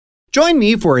Join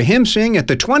me for a hymn sing at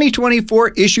the 2024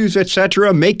 Issues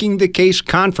Etc. Making the Case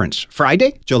Conference,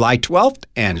 Friday, July 12th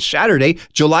and Saturday,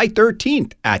 July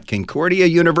 13th at Concordia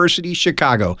University,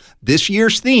 Chicago. This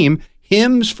year's theme,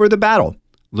 Hymns for the Battle.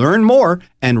 Learn more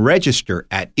and register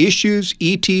at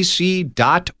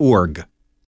issuesetc.org.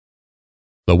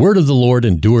 The Word of the Lord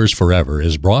Endures Forever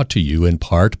is brought to you in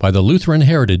part by the Lutheran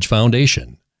Heritage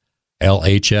Foundation.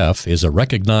 LHF is a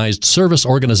recognized service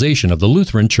organization of the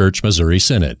Lutheran Church Missouri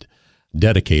Synod,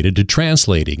 dedicated to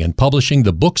translating and publishing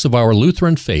the books of our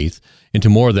Lutheran faith into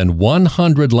more than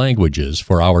 100 languages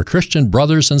for our Christian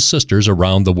brothers and sisters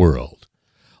around the world.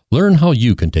 Learn how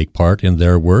you can take part in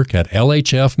their work at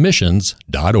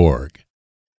lhfmissions.org.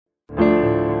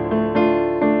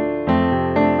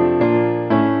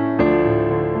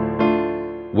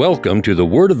 Welcome to The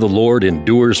Word of the Lord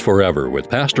Endures Forever with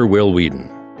Pastor Will Weedon.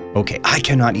 Okay, I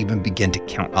cannot even begin to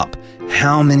count up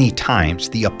how many times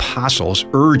the apostles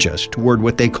urge us toward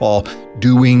what they call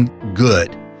doing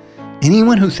good.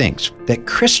 Anyone who thinks that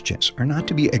Christians are not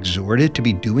to be exhorted to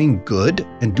be doing good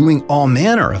and doing all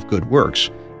manner of good works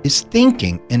is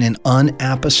thinking in an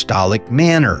unapostolic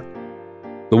manner.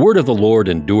 The Word of the Lord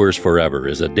Endures Forever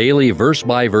is a daily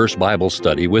verse-by-verse Bible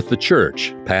study with the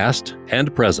church, past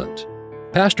and present.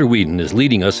 Pastor Weedon is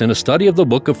leading us in a study of the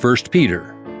book of 1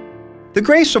 Peter. The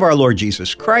grace of our Lord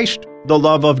Jesus Christ, the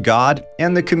love of God,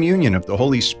 and the communion of the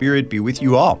Holy Spirit be with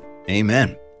you all.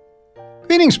 Amen.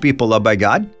 Greetings, people loved by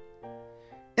God.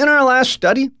 In our last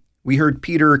study, we heard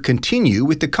Peter continue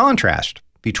with the contrast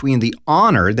between the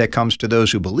honor that comes to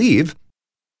those who believe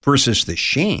versus the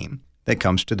shame that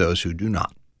comes to those who do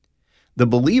not. The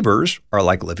believers are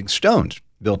like living stones,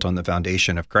 built on the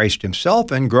foundation of Christ himself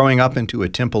and growing up into a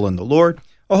temple in the Lord,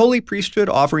 a holy priesthood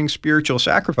offering spiritual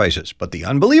sacrifices. But the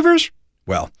unbelievers?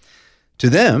 Well,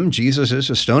 to them, Jesus is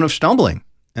a stone of stumbling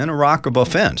and a rock of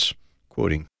offense,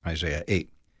 quoting Isaiah 8.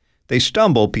 They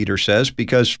stumble, Peter says,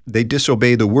 because they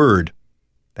disobey the word,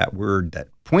 that word that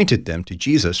pointed them to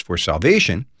Jesus for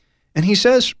salvation. And he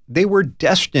says they were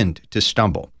destined to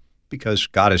stumble because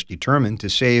God is determined to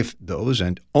save those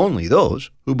and only those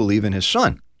who believe in his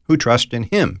Son, who trust in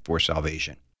him for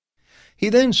salvation. He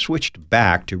then switched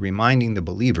back to reminding the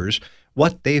believers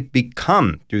what they've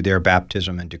become through their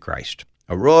baptism into Christ.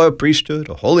 A royal priesthood,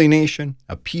 a holy nation,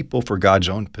 a people for God's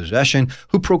own possession,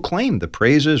 who proclaim the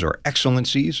praises or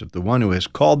excellencies of the one who has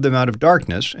called them out of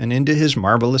darkness and into his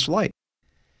marvelous light.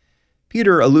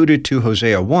 Peter alluded to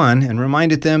Hosea 1 and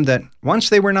reminded them that once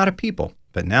they were not a people,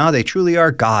 but now they truly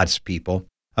are God's people,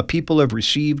 a people who have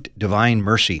received divine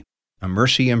mercy, a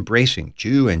mercy embracing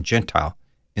Jew and Gentile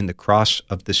in the cross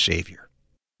of the Savior.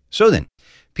 So then,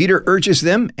 Peter urges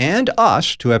them and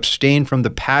us to abstain from the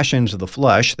passions of the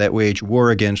flesh that wage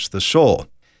war against the soul.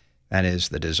 That is,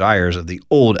 the desires of the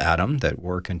old Adam that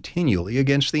war continually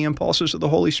against the impulses of the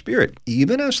Holy Spirit,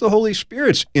 even as the Holy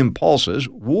Spirit's impulses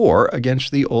war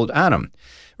against the old Adam.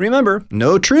 Remember,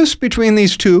 no truce between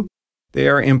these two. They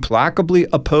are implacably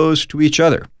opposed to each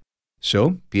other.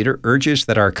 So, Peter urges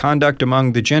that our conduct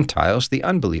among the Gentiles, the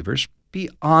unbelievers, be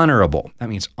honorable. That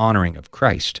means honoring of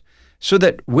Christ, so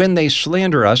that when they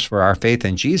slander us for our faith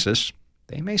in Jesus,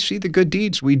 they may see the good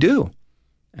deeds we do,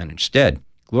 and instead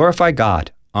glorify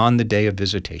God on the day of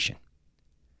visitation.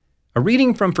 A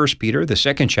reading from 1 Peter, the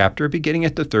 2nd chapter, beginning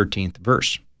at the 13th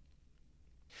verse.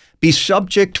 Be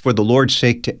subject for the Lord's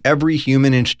sake to every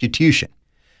human institution,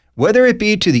 whether it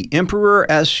be to the emperor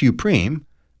as supreme,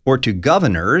 or to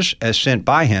governors as sent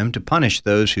by him to punish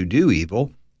those who do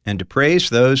evil, and to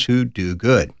praise those who do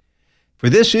good.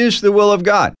 For this is the will of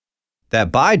God,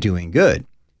 that by doing good,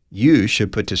 you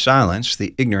should put to silence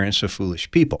the ignorance of foolish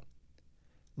people.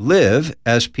 Live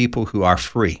as people who are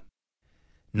free,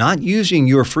 not using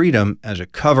your freedom as a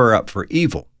cover-up for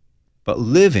evil, but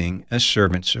living as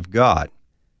servants of God.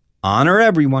 Honor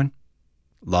everyone,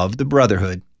 love the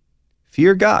brotherhood,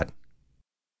 fear God,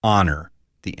 honor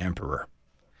the emperor.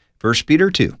 1 Peter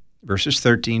 2, verses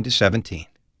 13 to 17.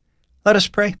 Let us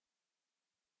pray.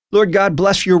 Lord God,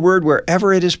 bless your word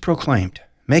wherever it is proclaimed.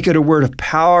 Make it a word of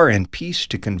power and peace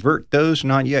to convert those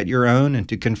not yet your own and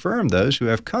to confirm those who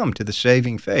have come to the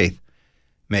saving faith.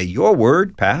 May your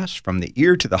word pass from the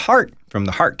ear to the heart, from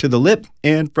the heart to the lip,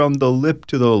 and from the lip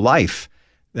to the life,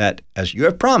 that, as you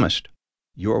have promised,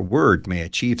 your word may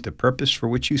achieve the purpose for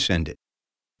which you send it.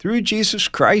 Through Jesus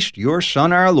Christ, your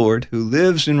Son, our Lord, who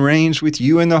lives and reigns with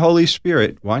you in the Holy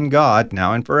Spirit, one God,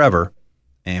 now and forever.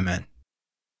 Amen.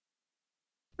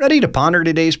 Ready to ponder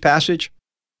today's passage?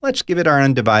 Let's give it our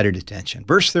undivided attention.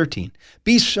 Verse 13,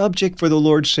 be subject for the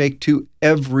Lord's sake to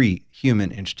every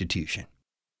human institution.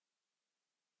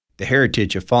 The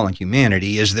heritage of fallen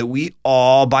humanity is that we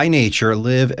all by nature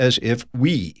live as if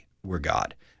we we're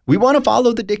God. We want to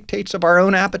follow the dictates of our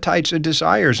own appetites and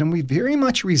desires, and we very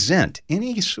much resent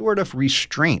any sort of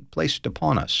restraint placed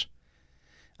upon us.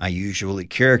 I usually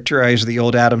characterize the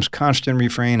old Adam's constant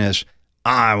refrain as,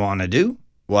 I want to do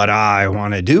what I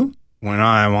want to do when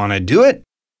I want to do it,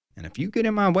 and if you get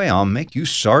in my way, I'll make you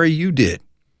sorry you did.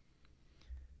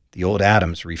 The old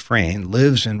Adam's refrain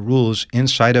lives and rules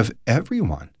inside of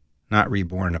everyone not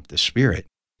reborn of the Spirit.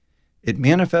 It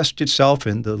manifests itself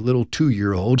in the little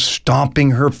 2-year-old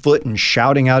stomping her foot and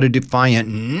shouting out a defiant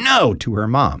no to her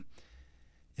mom.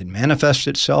 It manifests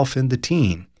itself in the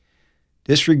teen,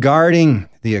 disregarding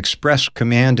the express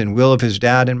command and will of his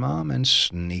dad and mom and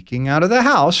sneaking out of the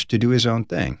house to do his own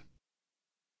thing.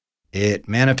 It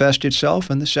manifests itself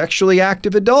in the sexually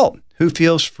active adult who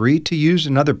feels free to use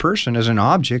another person as an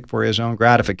object for his own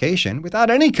gratification without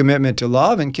any commitment to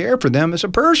love and care for them as a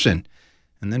person,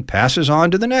 and then passes on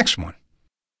to the next one.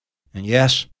 And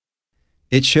yes,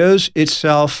 it shows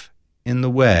itself in the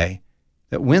way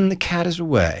that when the cat is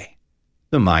away,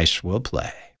 the mice will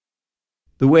play.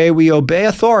 The way we obey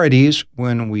authorities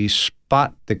when we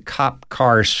spot the cop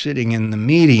car sitting in the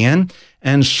median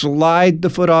and slide the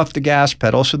foot off the gas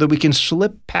pedal so that we can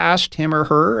slip past him or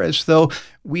her as though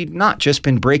we'd not just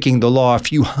been breaking the law a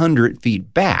few 100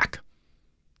 feet back.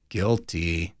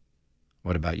 Guilty.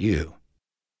 What about you?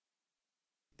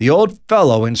 The old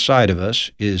fellow inside of us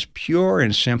is pure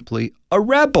and simply a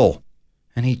rebel,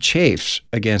 and he chafes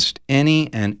against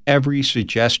any and every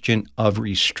suggestion of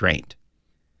restraint.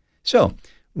 So,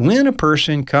 when a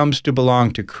person comes to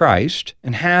belong to Christ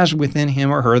and has within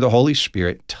him or her the Holy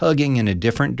Spirit tugging in a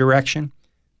different direction,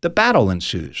 the battle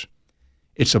ensues.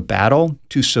 It's a battle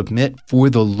to submit for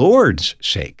the Lord's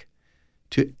sake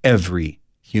to every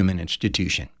human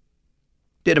institution.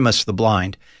 Didymus the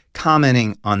Blind,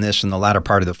 commenting on this in the latter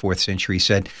part of the 4th century,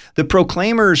 said, "The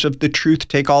proclaimers of the truth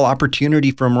take all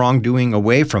opportunity from wrongdoing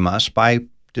away from us by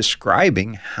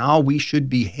describing how we should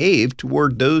behave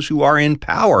toward those who are in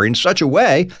power in such a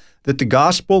way that the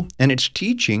gospel and its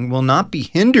teaching will not be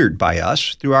hindered by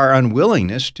us through our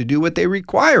unwillingness to do what they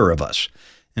require of us,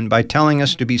 and by telling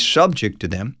us to be subject to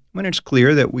them when it's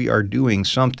clear that we are doing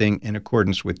something in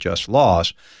accordance with just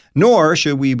laws, nor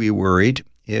should we be worried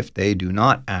if they do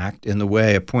not act in the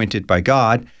way appointed by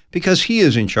God, because He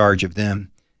is in charge of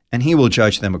them, and He will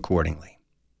judge them accordingly."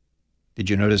 Did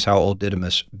you notice how old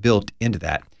Didymus built into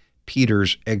that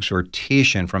Peter's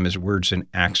exhortation from his words in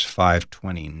Acts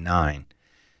 5:29?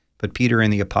 But Peter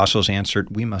and the apostles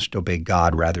answered, "We must obey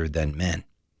God rather than men."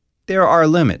 There are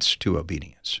limits to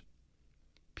obedience.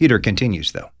 Peter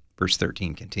continues, though. Verse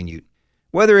 13 continued,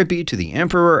 "Whether it be to the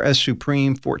emperor as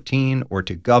supreme, 14, or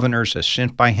to governors as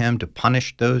sent by him to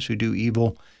punish those who do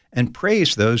evil and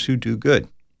praise those who do good."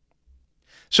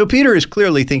 So Peter is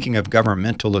clearly thinking of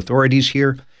governmental authorities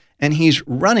here, and he's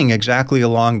running exactly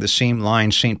along the same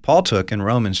line St. Paul took in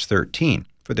Romans 13.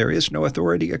 For there is no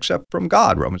authority except from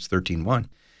God, Romans 13:1.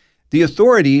 The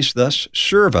authorities thus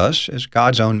serve us as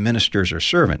God's own ministers or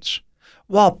servants.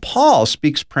 While Paul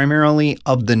speaks primarily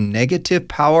of the negative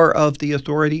power of the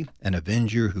authority, an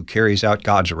avenger who carries out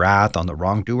God's wrath on the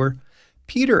wrongdoer,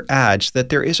 Peter adds that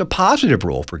there is a positive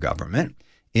role for government.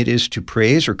 It is to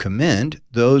praise or commend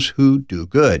those who do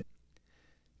good.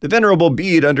 The Venerable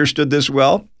Bede understood this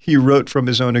well. He wrote from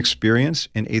his own experience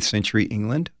in 8th century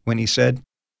England when he said,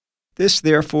 "This,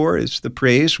 therefore, is the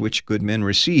praise which good men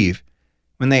receive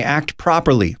when they act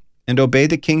properly and obey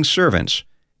the king's servants,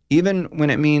 even when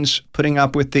it means putting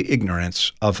up with the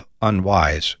ignorance of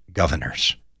unwise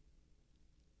governors."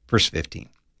 Verse 15,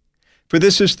 "For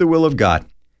this is the will of God,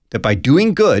 that by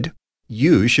doing good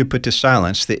you should put to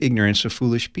silence the ignorance of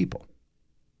foolish people."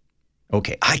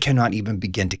 Okay, I cannot even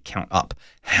begin to count up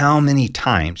how many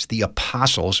times the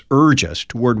apostles urge us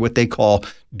toward what they call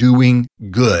doing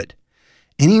good.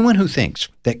 Anyone who thinks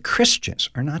that Christians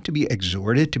are not to be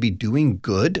exhorted to be doing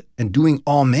good and doing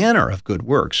all manner of good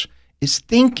works is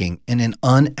thinking in an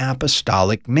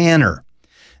unapostolic manner.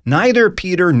 Neither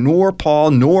Peter nor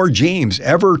Paul nor James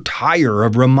ever tire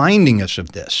of reminding us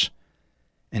of this.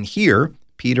 And here,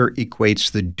 Peter equates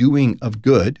the doing of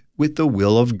good with the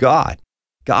will of God.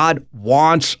 God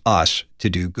wants us to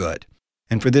do good,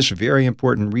 and for this very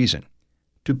important reason,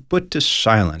 to put to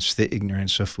silence the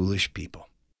ignorance of foolish people.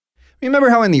 Remember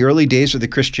how in the early days of the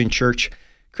Christian church,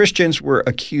 Christians were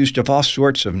accused of all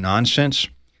sorts of nonsense?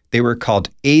 They were called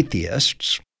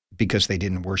atheists because they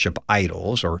didn't worship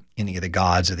idols or any of the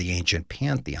gods of the ancient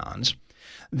pantheons.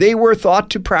 They were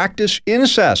thought to practice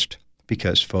incest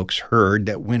because folks heard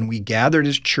that when we gathered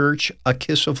as church, a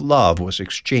kiss of love was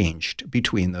exchanged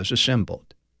between those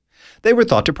assembled. They were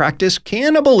thought to practice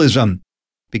cannibalism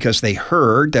because they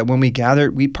heard that when we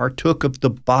gathered, we partook of the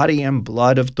body and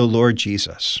blood of the Lord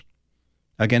Jesus.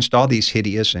 Against all these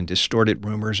hideous and distorted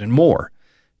rumors and more,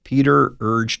 Peter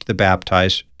urged the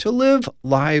baptized to live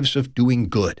lives of doing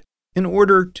good in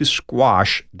order to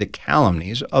squash the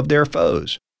calumnies of their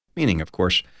foes, meaning, of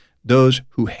course, those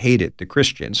who hated the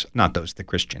Christians, not those the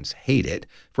Christians hated,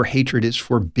 for hatred is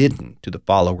forbidden to the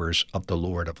followers of the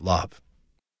Lord of love.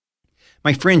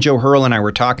 My friend Joe Hurl and I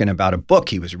were talking about a book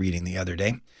he was reading the other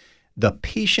day, The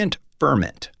Patient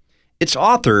Ferment. Its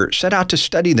author set out to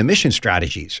study the mission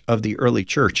strategies of the early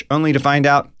church, only to find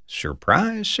out,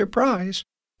 surprise, surprise,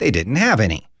 they didn't have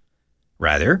any.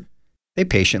 Rather, they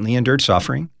patiently endured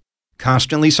suffering,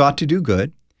 constantly sought to do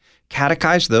good,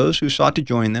 catechized those who sought to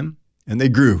join them, and they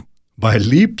grew by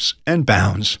leaps and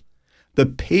bounds. The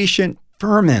patient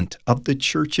ferment of the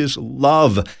church's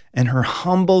love and her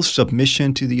humble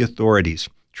submission to the authorities,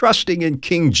 trusting in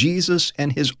King Jesus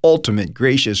and his ultimate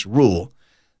gracious rule,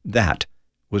 that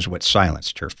was what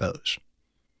silenced her foes.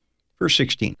 Verse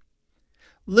 16,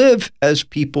 live as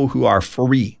people who are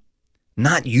free,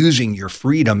 not using your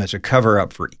freedom as a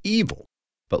cover-up for evil,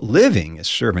 but living as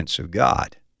servants of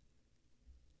God.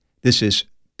 This is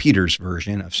Peter's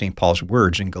version of St. Paul's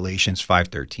words in Galatians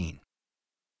 5:13.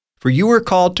 For you are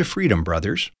called to freedom,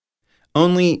 brothers.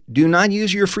 Only do not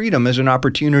use your freedom as an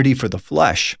opportunity for the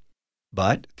flesh,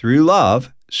 but through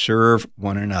love serve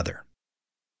one another.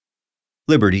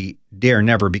 Liberty dare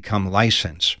never become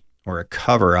license or a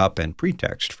cover-up and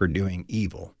pretext for doing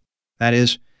evil. That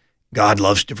is, God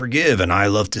loves to forgive and I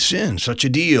love to sin, such a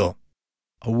deal.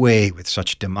 Away with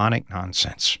such demonic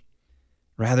nonsense.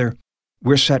 Rather,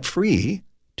 we're set free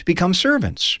to become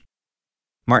servants.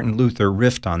 Martin Luther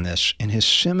riffed on this in his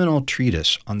seminal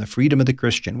treatise on the freedom of the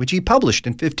Christian, which he published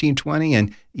in 1520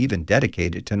 and even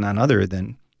dedicated to none other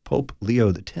than Pope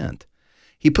Leo X.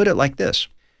 He put it like this: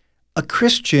 a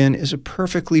Christian is a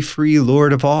perfectly free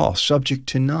Lord of all, subject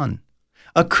to none.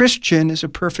 A Christian is a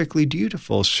perfectly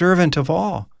dutiful servant of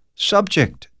all,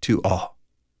 subject to all.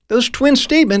 Those twin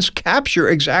statements capture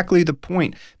exactly the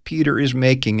point Peter is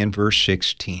making in verse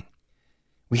 16.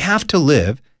 We have to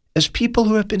live as people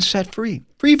who have been set free,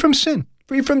 free from sin,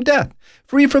 free from death,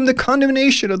 free from the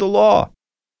condemnation of the law.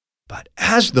 But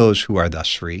as those who are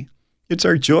thus free, it's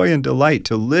our joy and delight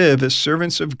to live as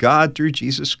servants of God through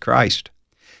Jesus Christ.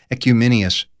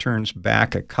 Ecumenius turns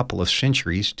back a couple of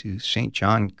centuries to St.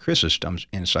 John Chrysostom's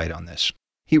insight on this.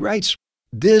 He writes,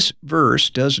 this verse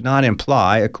does not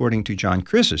imply, according to John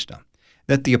Chrysostom,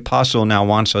 that the apostle now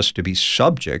wants us to be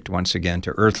subject once again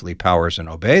to earthly powers and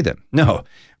obey them. No,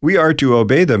 we are to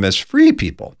obey them as free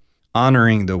people,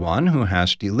 honoring the one who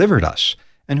has delivered us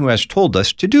and who has told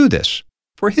us to do this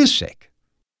for his sake.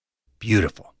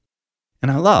 Beautiful.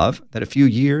 And I love that a few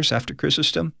years after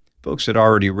Chrysostom, folks had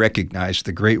already recognized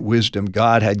the great wisdom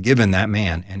God had given that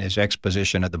man in his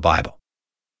exposition of the Bible.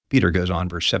 Peter goes on,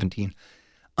 verse 17,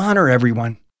 honor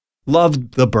everyone,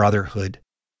 love the brotherhood,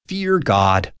 fear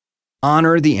God,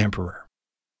 honor the emperor.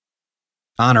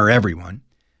 Honor everyone,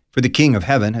 for the King of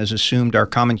heaven has assumed our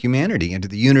common humanity into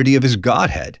the unity of his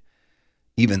Godhead.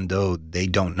 Even though they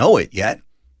don't know it yet,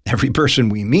 every person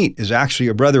we meet is actually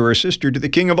a brother or sister to the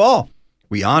King of all.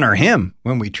 We honor him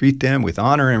when we treat them with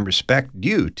honor and respect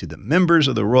due to the members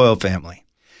of the royal family.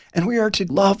 And we are to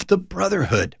love the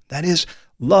brotherhood, that is,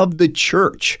 love the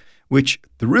church, which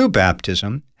through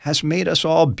baptism has made us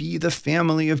all be the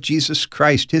family of Jesus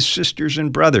Christ, his sisters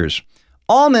and brothers.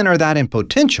 All men are that in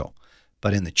potential,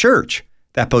 but in the church,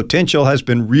 that potential has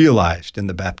been realized in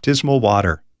the baptismal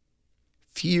water.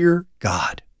 Fear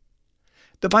God.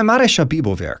 The Weimarische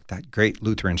Bibelwerk, that great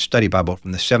Lutheran study Bible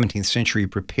from the 17th century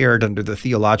prepared under the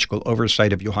theological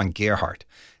oversight of Johann Gerhard,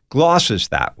 glosses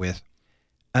that with,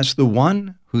 as the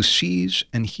one who sees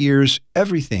and hears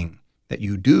everything that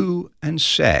you do and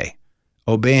say,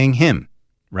 obeying him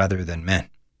rather than men.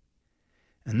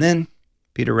 And then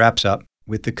Peter wraps up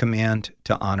with the command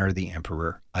to honor the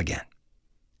emperor again.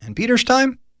 In Peter's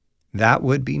time, that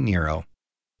would be Nero,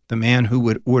 the man who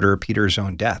would order Peter's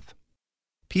own death.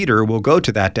 Peter will go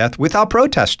to that death without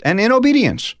protest and in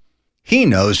obedience. He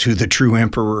knows who the true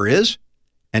emperor is,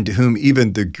 and to whom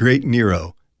even the great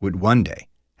Nero would one day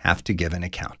have to give an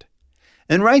account.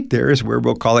 And right there is where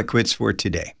we'll call it quits for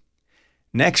today.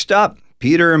 Next up,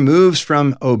 Peter moves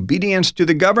from obedience to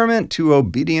the government to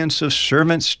obedience of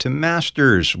servants to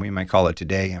masters. We might call it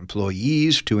today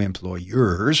employees to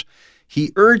employers.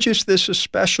 He urges this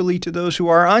especially to those who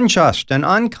are unjust and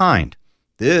unkind.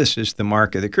 This is the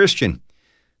mark of the Christian,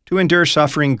 to endure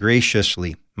suffering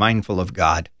graciously, mindful of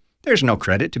God. There's no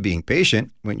credit to being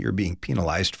patient when you're being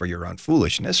penalized for your own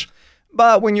foolishness,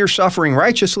 but when you're suffering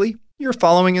righteously, You're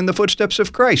following in the footsteps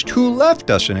of Christ, who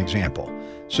left us an example,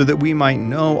 so that we might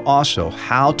know also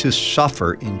how to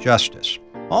suffer injustice,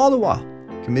 all the while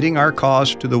committing our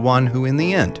cause to the one who in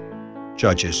the end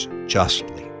judges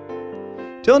justly.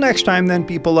 Till next time then,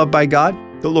 people loved by God,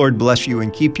 the Lord bless you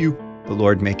and keep you. The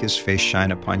Lord make his face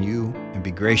shine upon you and be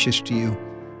gracious to you.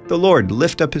 The Lord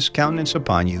lift up his countenance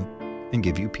upon you and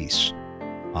give you peace.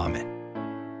 Amen.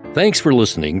 Thanks for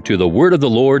listening to The Word of the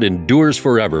Lord Endures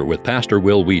Forever with Pastor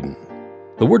Will Weedon.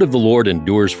 The Word of the Lord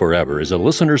Endures Forever is a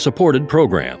listener-supported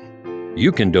program.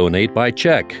 You can donate by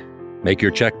check. Make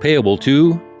your check payable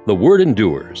to The Word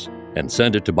Endures and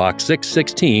send it to Box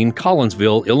 616,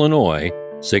 Collinsville, Illinois,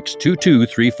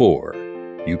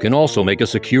 62234. You can also make a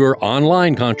secure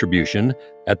online contribution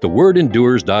at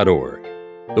thewordendures.org.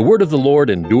 The Word of the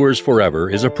Lord Endures Forever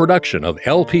is a production of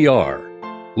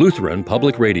LPR, Lutheran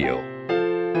Public Radio.